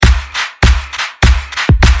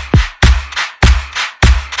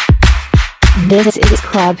This is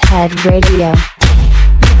Klubbhead Radio.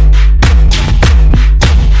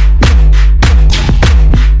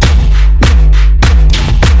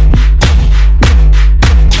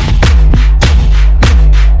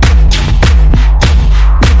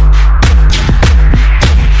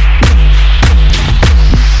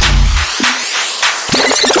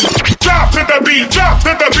 Drop to the beat, drop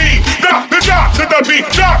to the beat,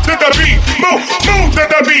 drop to the beat, move to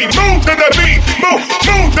the beat, move to the beat, move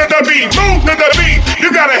to the beat, move to the beat. You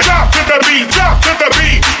gotta drop to the beat, drop to the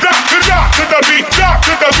beat, drop to the beat, drop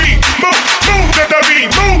to the beat, move to the beat,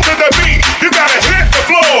 move to the beat. You gotta hit the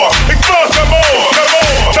floor, explore some more, some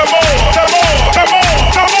more, some more, some more, some more,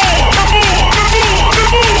 some more, some more.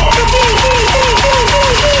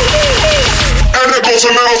 And it goes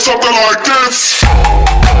a little something like this.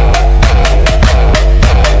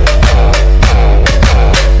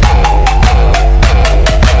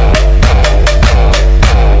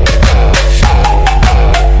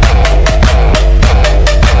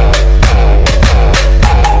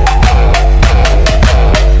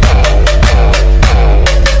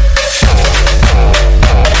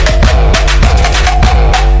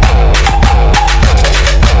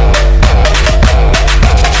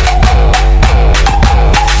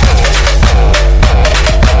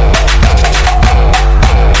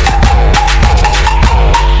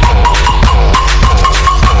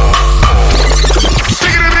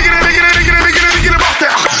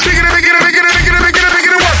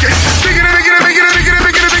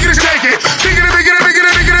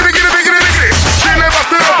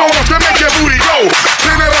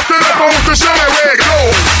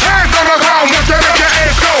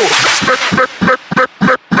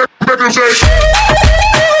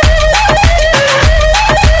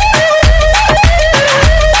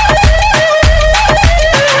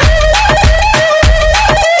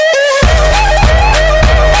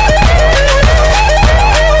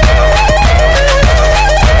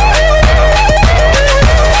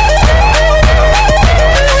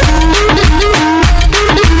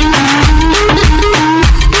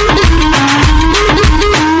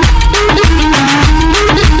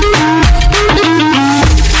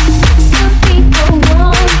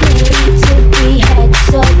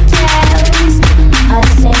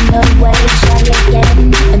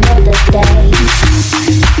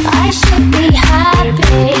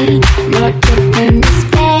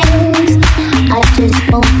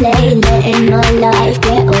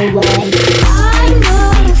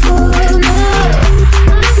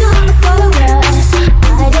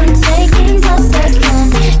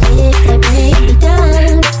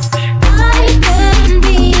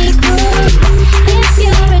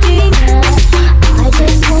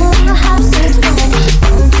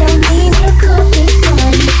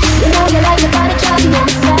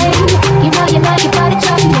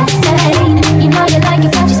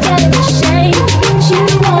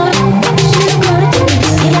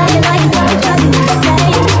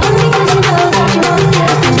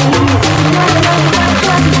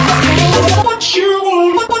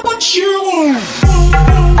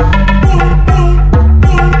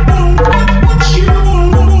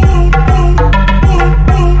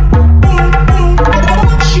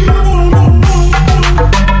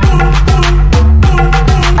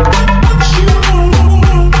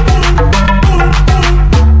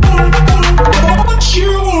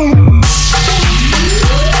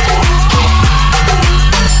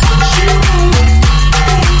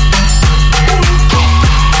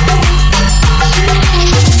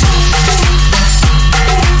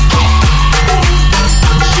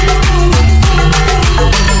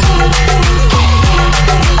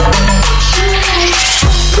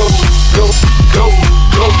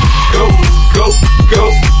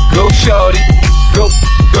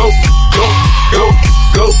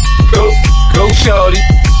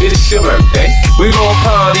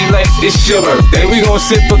 It's your birthday, we gon'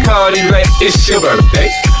 sip Bacardi like it's your birthday.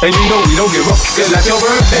 And you know we don't give up, cause that's your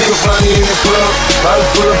birthday. You'll find me in the club, bottle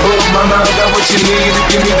full of booze. My mom got what you need to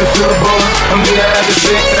give me the feel of buzz. I'm gonna have the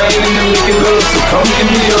sex, I ain't in the making love. So come give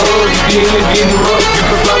me a hug, you be in the getting rough. You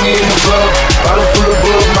can find me in the club, bottle full of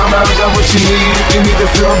booze. My mom got what you need to give me the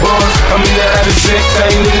feel of buzz. I'm gonna have the sex, I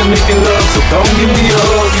ain't in the making love. So come give me a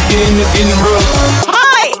hug, you be in the getting rough.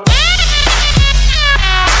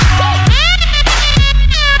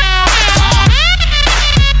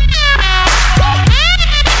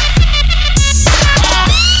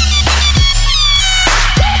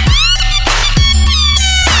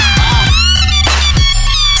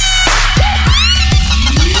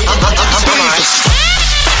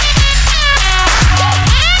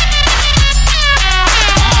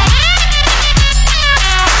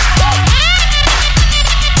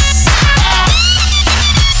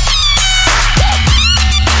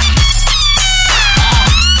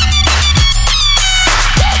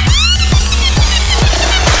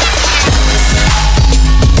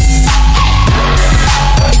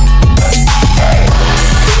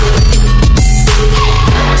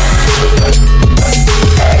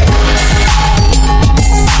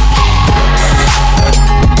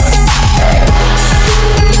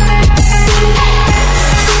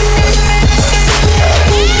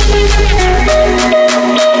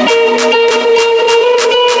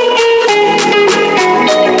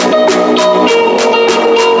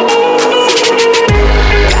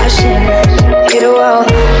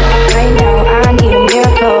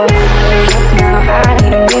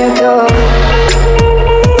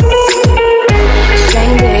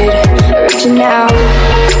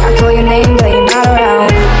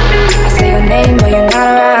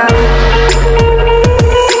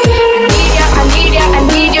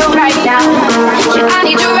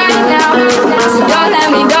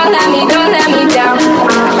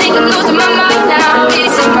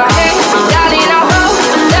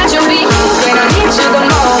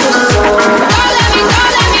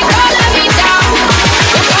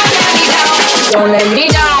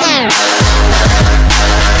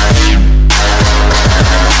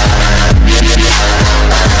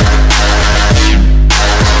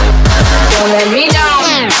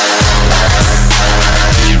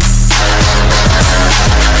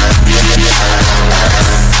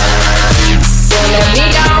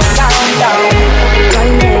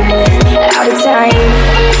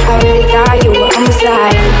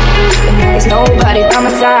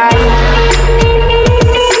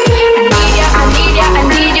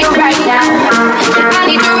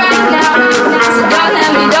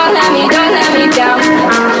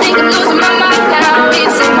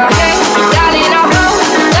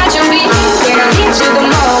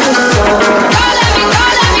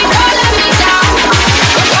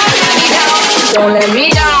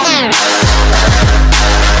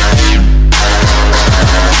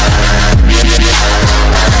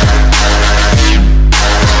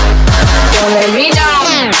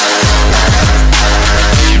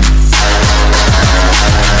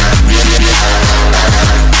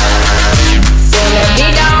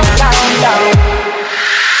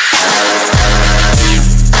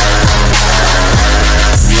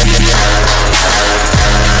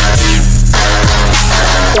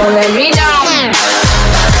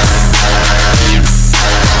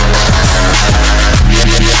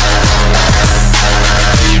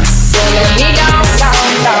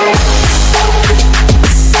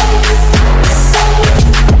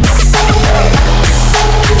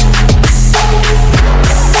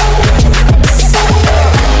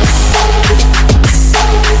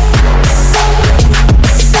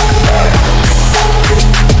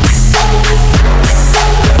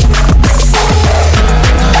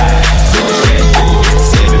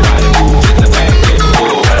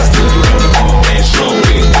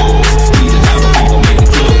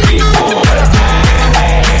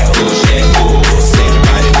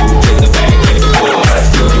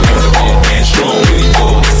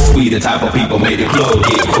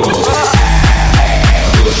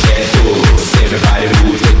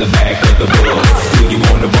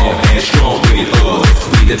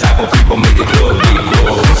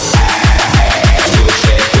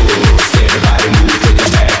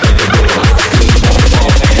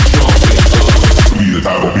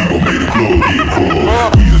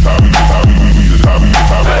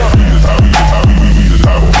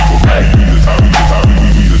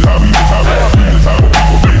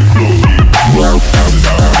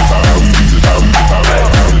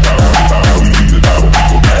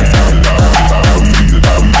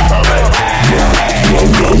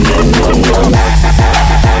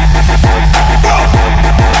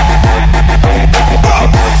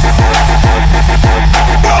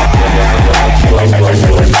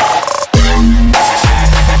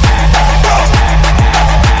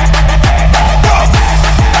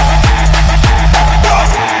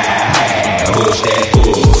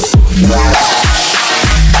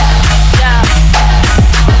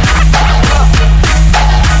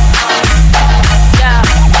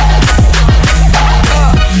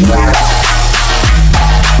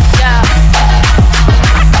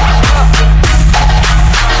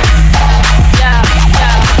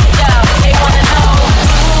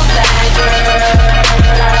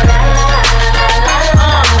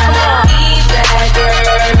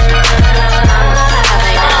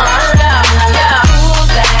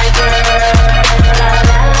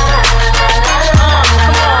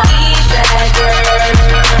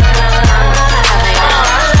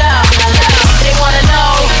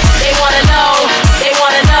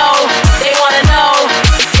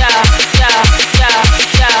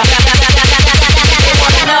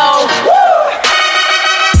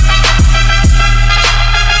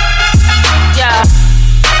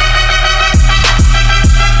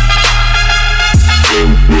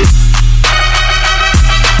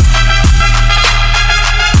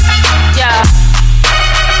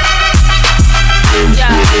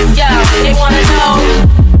 Yeah, they wanna know.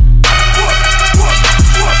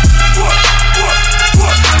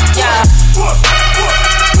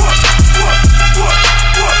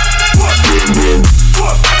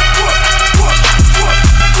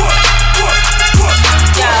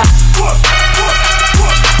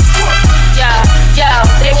 Yeah. Yeah,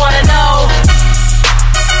 they wanna know.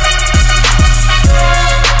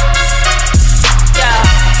 Yeah.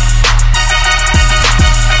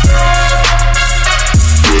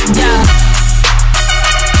 Yeah.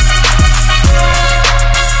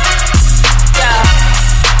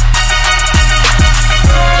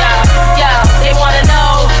 Yeah, they wanna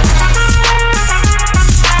know.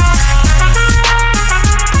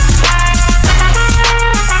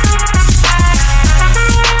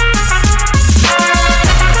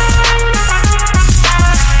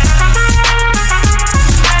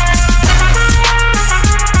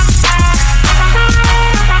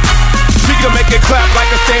 She can make it clap like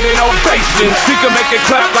a standing ovation. She can make it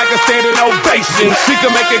clap like a standing ovation. She can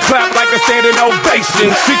make it clap like a standing ovation.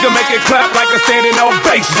 She can make it clap like a standing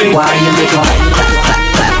ovation. Why you make it clap, clap,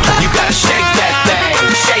 clap, clap? You gotta shake that thing,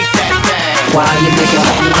 shake that thing. Why you make it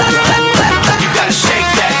clap, clap, clap, clap? You gotta shake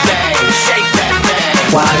that thing, shake that thing.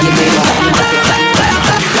 Why you make it clap, clap, clap,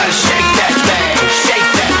 clap? You gotta shake that thing, shake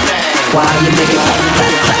that thing. Why you make it clap,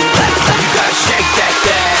 clap, clap, clap? You gotta shake that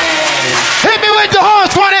thing. Hit me with the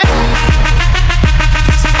horse, run it.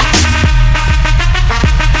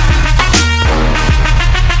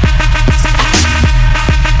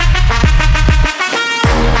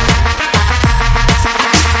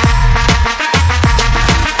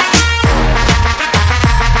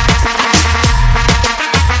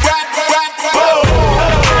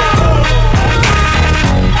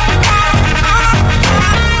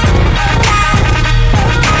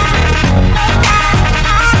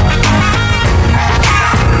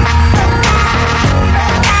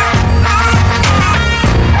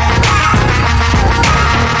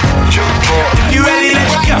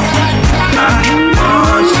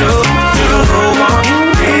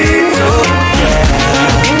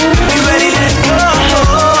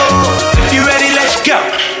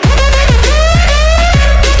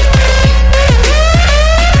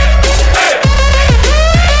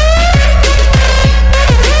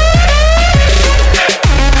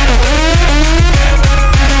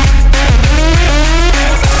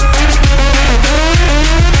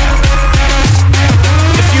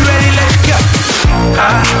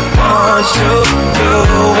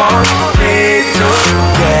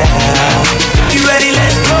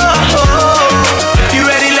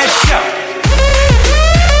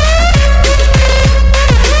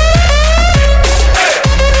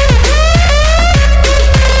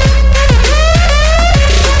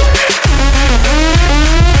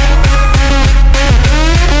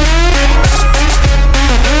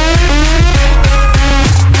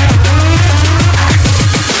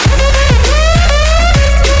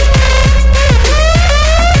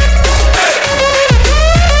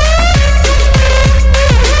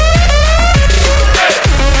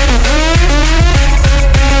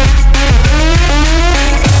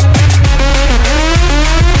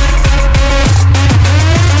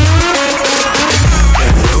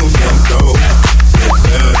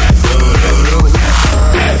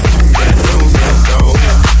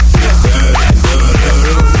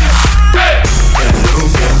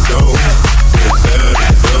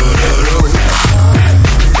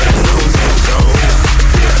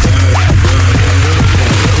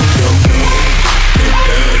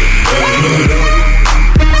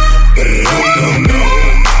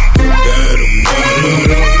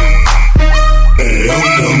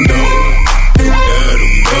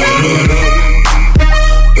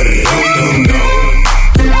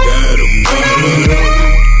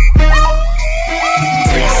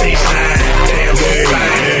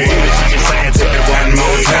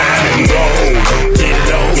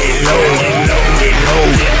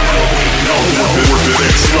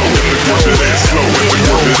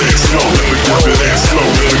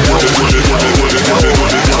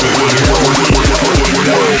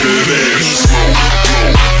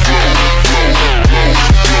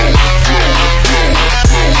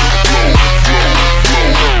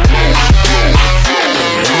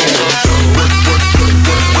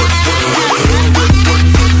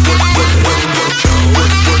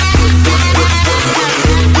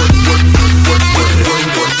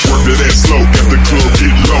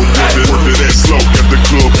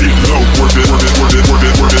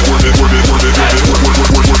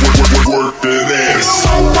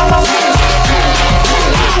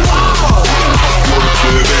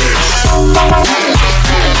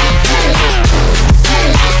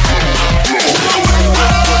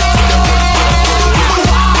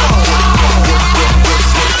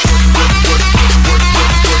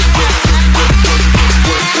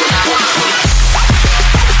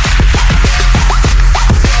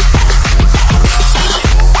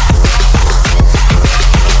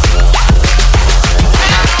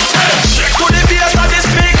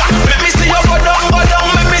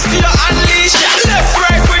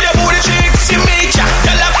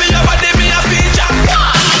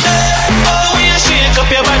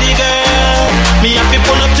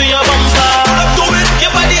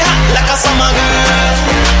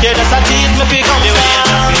 Versace's me fi come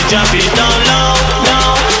from. Drop it down low,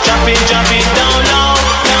 low. Drop it down low,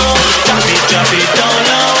 low. Drop it down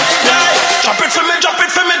low, right. Drop it for me, drop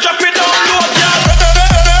it for me, drop it down low, yeah.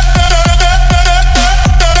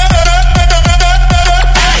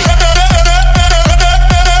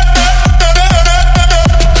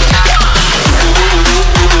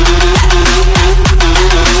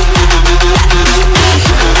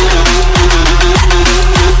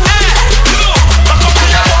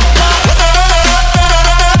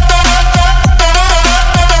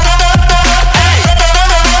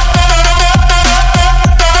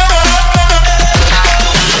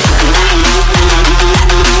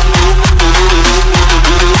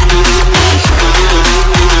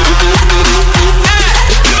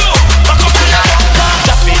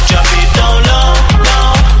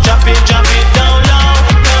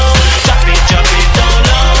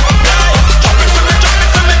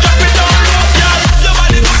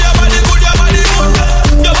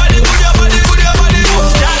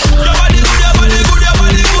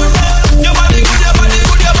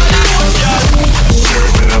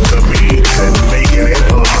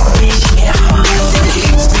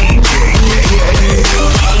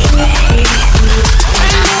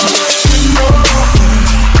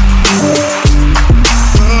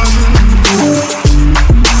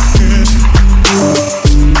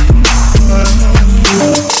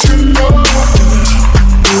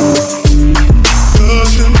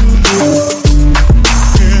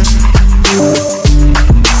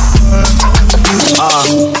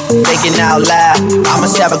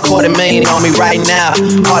 $250,000 on me right now.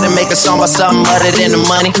 Hard to make a song about something other than the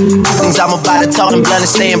money. Things I'm about to talk and blunt and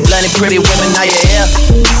staying blunt. Pretty women, are you here?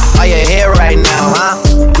 Are you here right now, huh?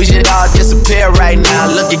 We should all disappear right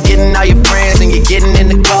now. Look, you're getting all your friends and you're getting in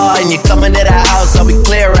the car and you're coming to the house, so we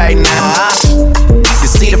clear right now, huh? You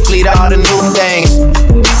see the fleet of all the new things.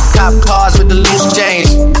 Cop cars with the loose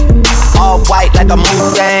change. All white like a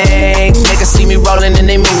moon thing. Niggas see me rolling and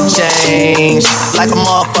they mood change. Like a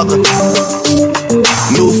motherfucker.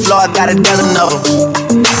 New floor, got a dozen of them.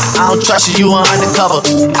 I don't trust you, you are undercover.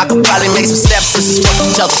 I could probably make some stepsisters fuck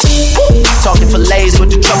each other. Talking fillets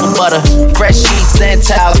with the truffle butter. Fresh sheets and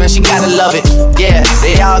towels, man, she gotta love it. Yeah,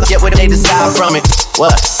 they all get what they desire from it.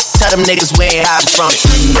 What? Tell them niggas we ain't hiding from it.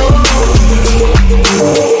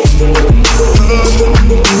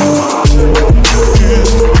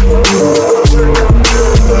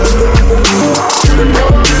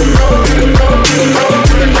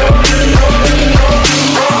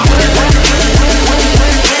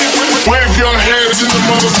 Wave your hands in the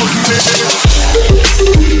motherfucking air.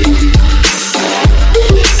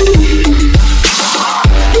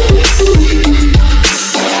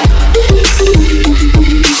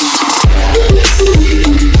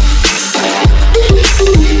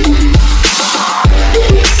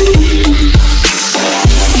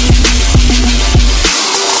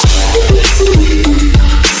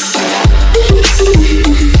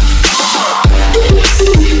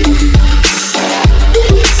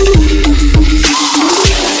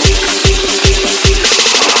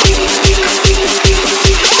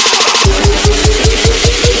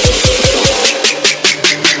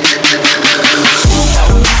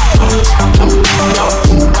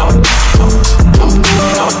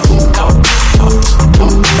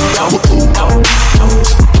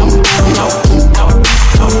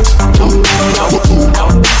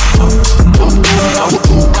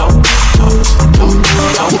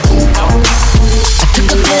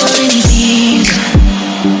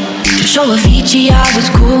 I was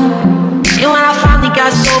cool. And when I finally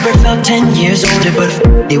got sober, felt 10 years older, but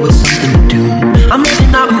it was something to do. I'm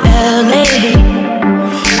living out in LA.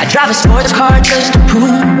 I drive a sports car just to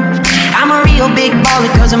prove I'm a real big baller,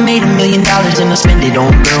 cause I made $1 million and I spend it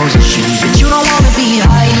on girls and shoes. But you don't wanna be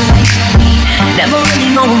high like me, never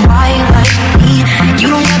really know why like me. You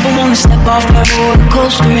don't ever wanna step off that roller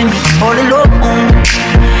coaster and be all alone.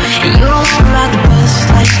 And you don't wanna ride the bus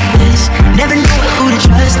like this, never know who to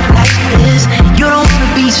trust like this. You don't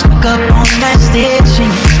wanna be stuck up on that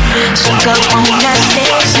station, stuck up on that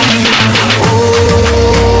station.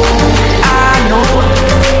 Oh, I know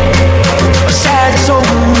a sad soul,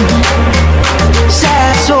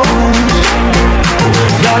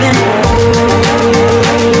 darling.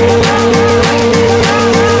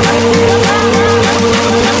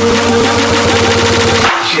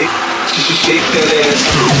 Shake that ass.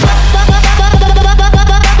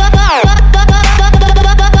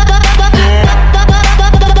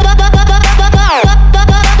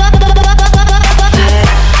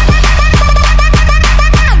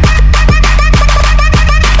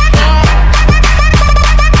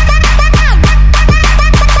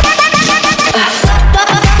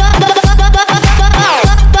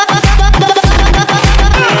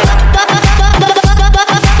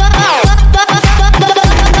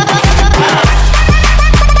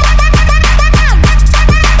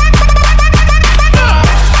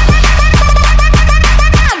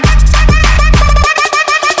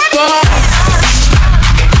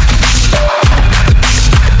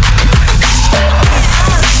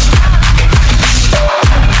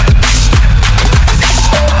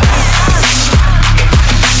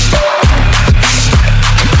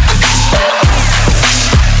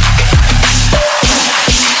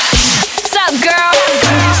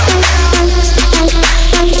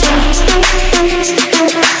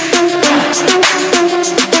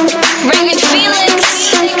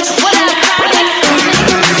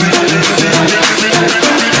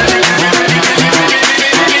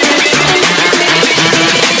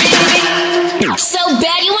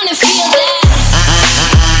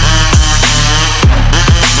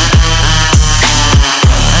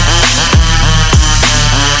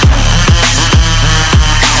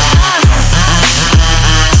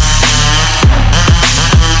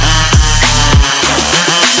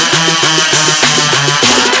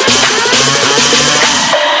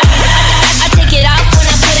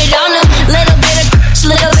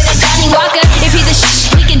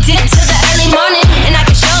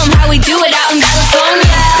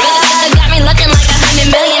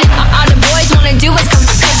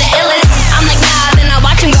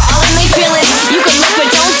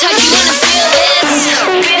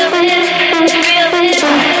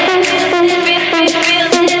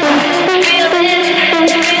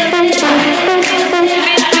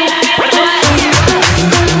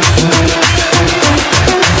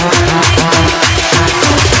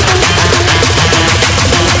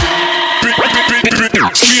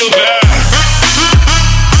 feel that.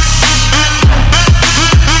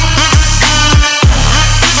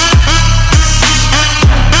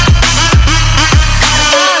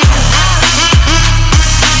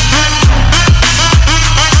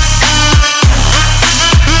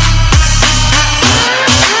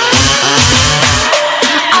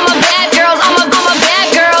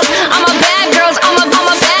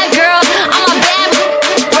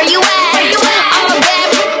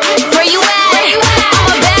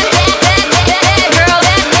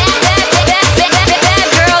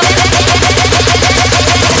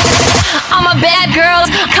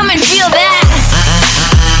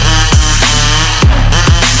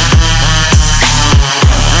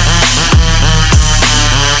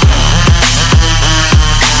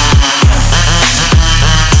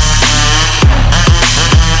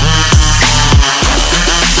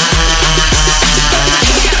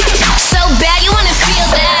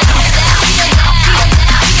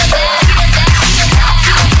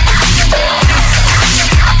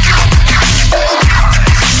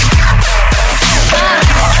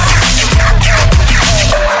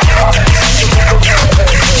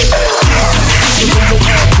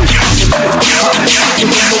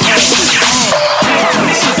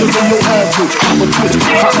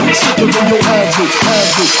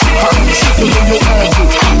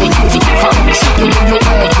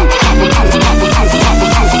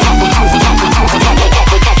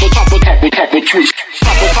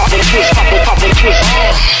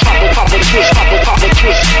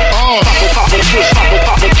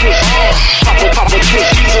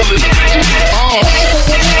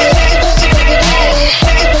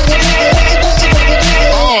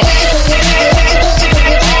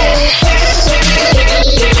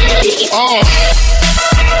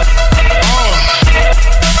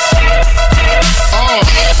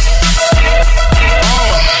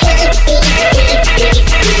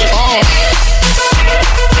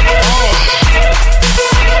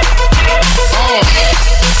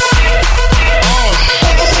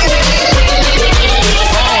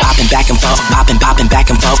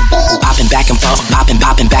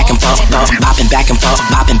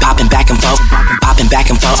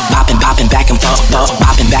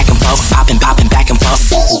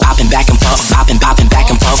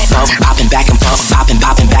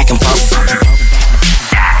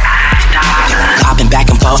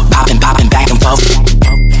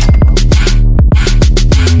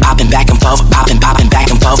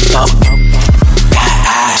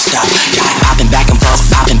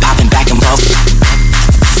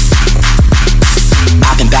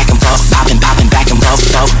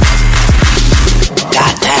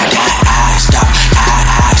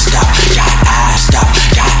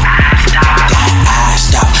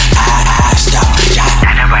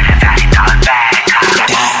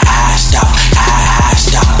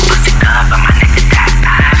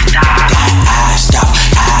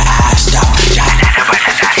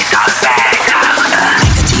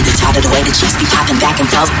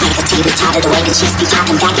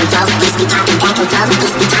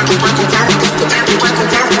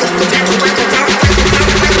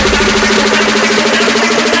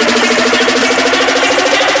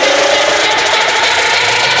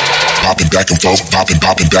 Popping back and forth. Popping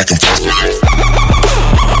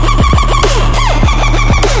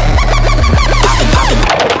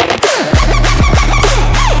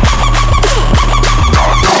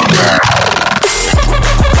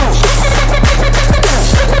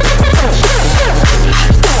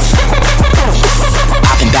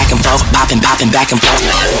back and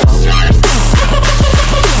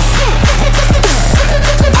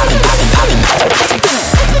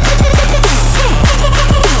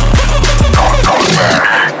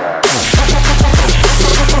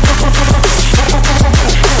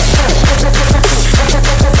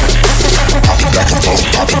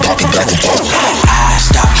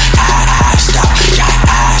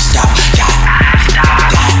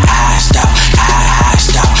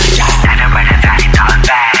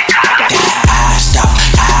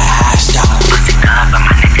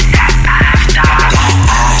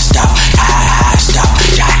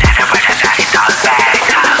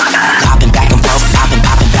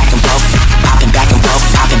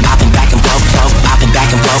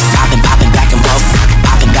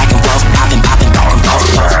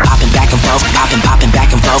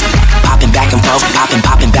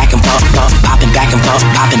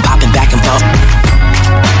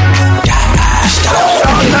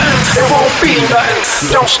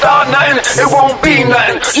Don't start nothing, it won't be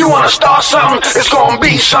nothing. You wanna start something, it's gonna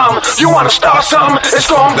be something. You wanna start something, it's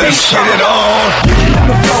gonna be something. Let's get it on. Get it on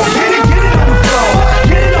the floor, get it on the floor.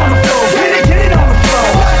 Get it on the floor, get it on the floor.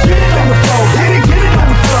 Get it on the floor, get it on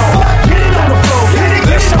the floor.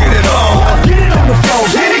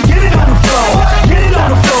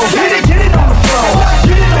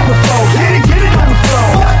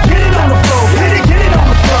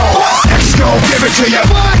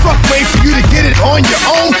 wait for you to get it on your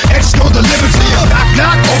own. X gon' deliver to you. Knock,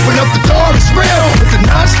 knock, open up the door, it's real. With the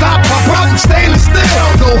non-stop pop out from stainless steel.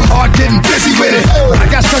 Go hard getting busy with it. But I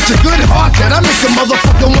got such a good heart that I make a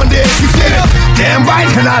motherfucker wonder if you did it. Damn right,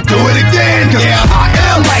 and I do it again. Cause I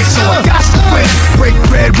am life, so I got to win. Break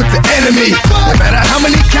bread with the enemy. No matter how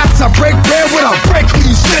many cats I break bread with, I'll break who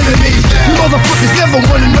you sending me. You motherfuckers never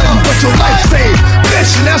wanna know what your life saved.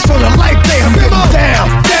 Bitch, and that's for the life day. I'm getting down,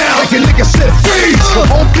 down. Like a nigga said, freeze. I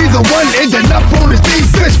won't be the one ending up on his knees,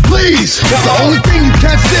 bitch, please. That's the only thing you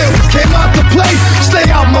can't steal. Came out to play, stay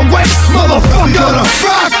out my way. Motherfucker, we gonna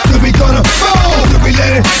rock, then we gonna roll. Then we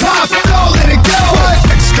let it pop, don't let it go.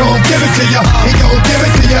 X gon' give it to ya, he gon' give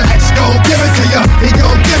it to ya. X gon' give it to ya, he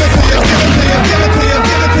gon' give it to ya. Give it to ya, give it to ya,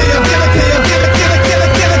 give it to ya, give it to ya, give it to ya,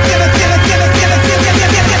 give it to ya, give it to ya, give it to ya, give it to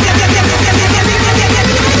ya, give it to ya, give it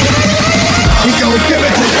to ya. He gon' give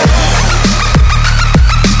it to ya.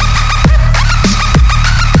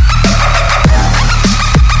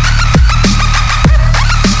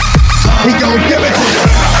 He gon' give it to you.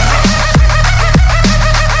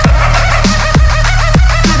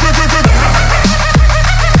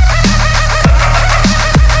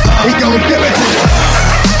 He gon' give it to you.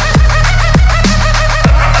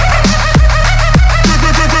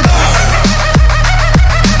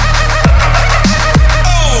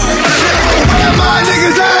 Where my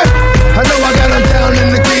niggas at? I know I got them down in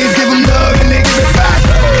the greens, give them love and they give it back.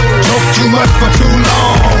 Talk too much for too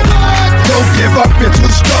long. Don't give up, you're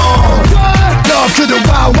too strong. Love to the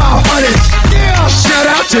wild, wild hunters. Shout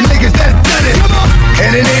out to niggas that done it.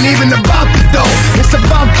 And it ain't even about the dough. It's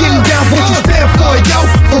about getting down for what you stand for, yo.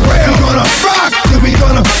 For real. We gonna rock, then we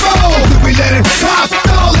gonna roll. Then we let it pop,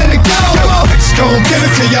 don't let it go. X gon' give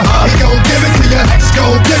it to ya, he gon' give it to ya. X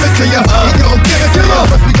gon' give it to ya, he gon' give it to ya.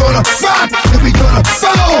 We gonna rock, then we gonna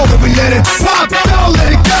roll. Then we let it pop, don't let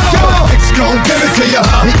it go. X gon' give it to ya,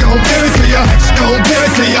 he gon' give it to ya. X gon' give it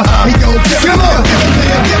to ya, he gon' give it to ya. Give it to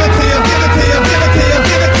ya, give it to ya, give it to ya, give it to ya,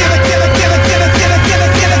 give it, give it, give it, give it, give it, give it, give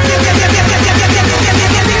it, give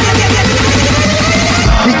it, give it, give it, give it,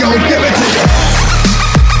 he gon' give it to you.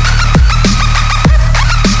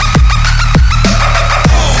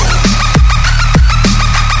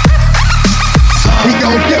 He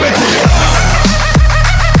gon' give it to you.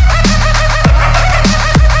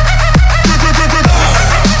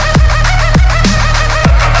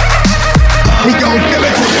 He gon' give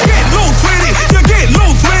it to you. Get loose with it, you get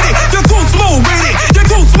loose with it, you're too smooth with it, you're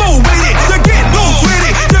too smooth with it, you get loose with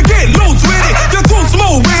it, you get loose with it, you're too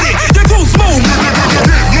smooth with it, you're too smooth with it.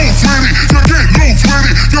 Get loose with it, you get loose with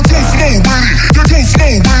it, you're too smooth with it, you're too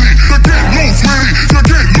smooth with it,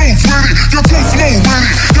 you get loose with it, you get loose with it, you're too smooth with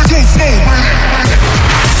it, you're too smooth with it.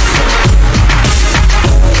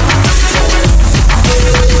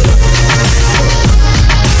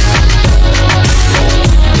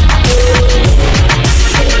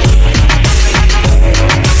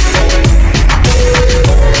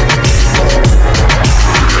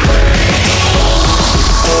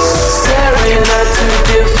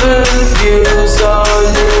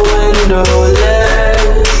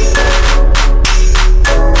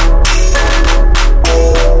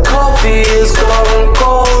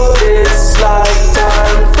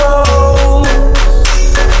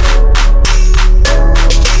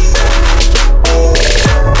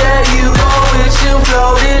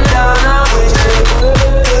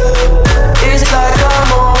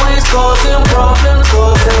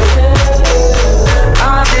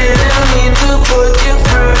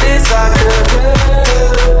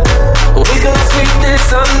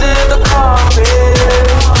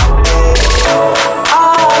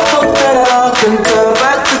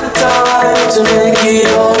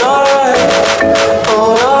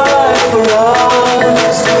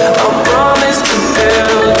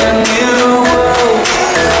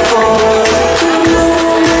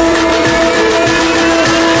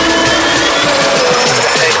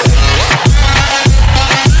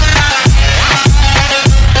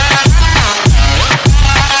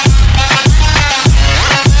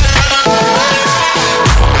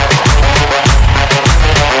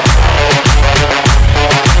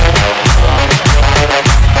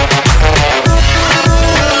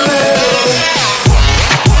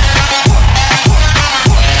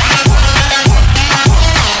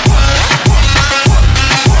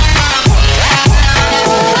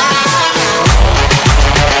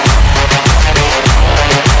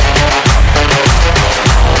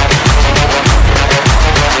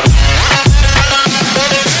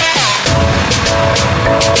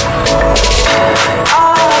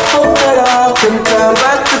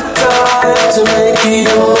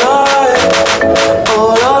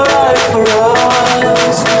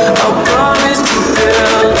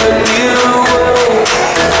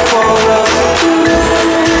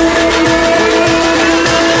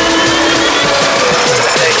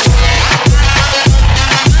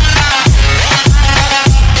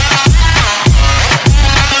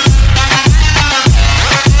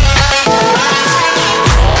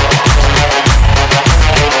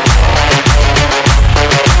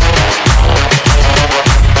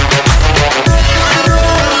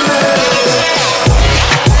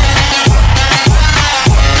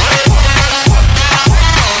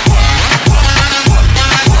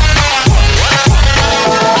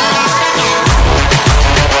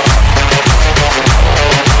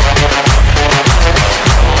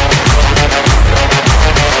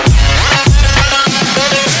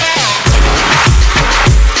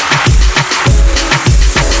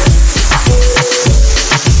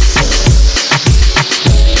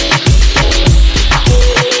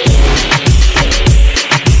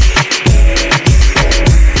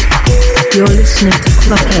 You're listening to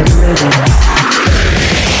Klubbhead Radio.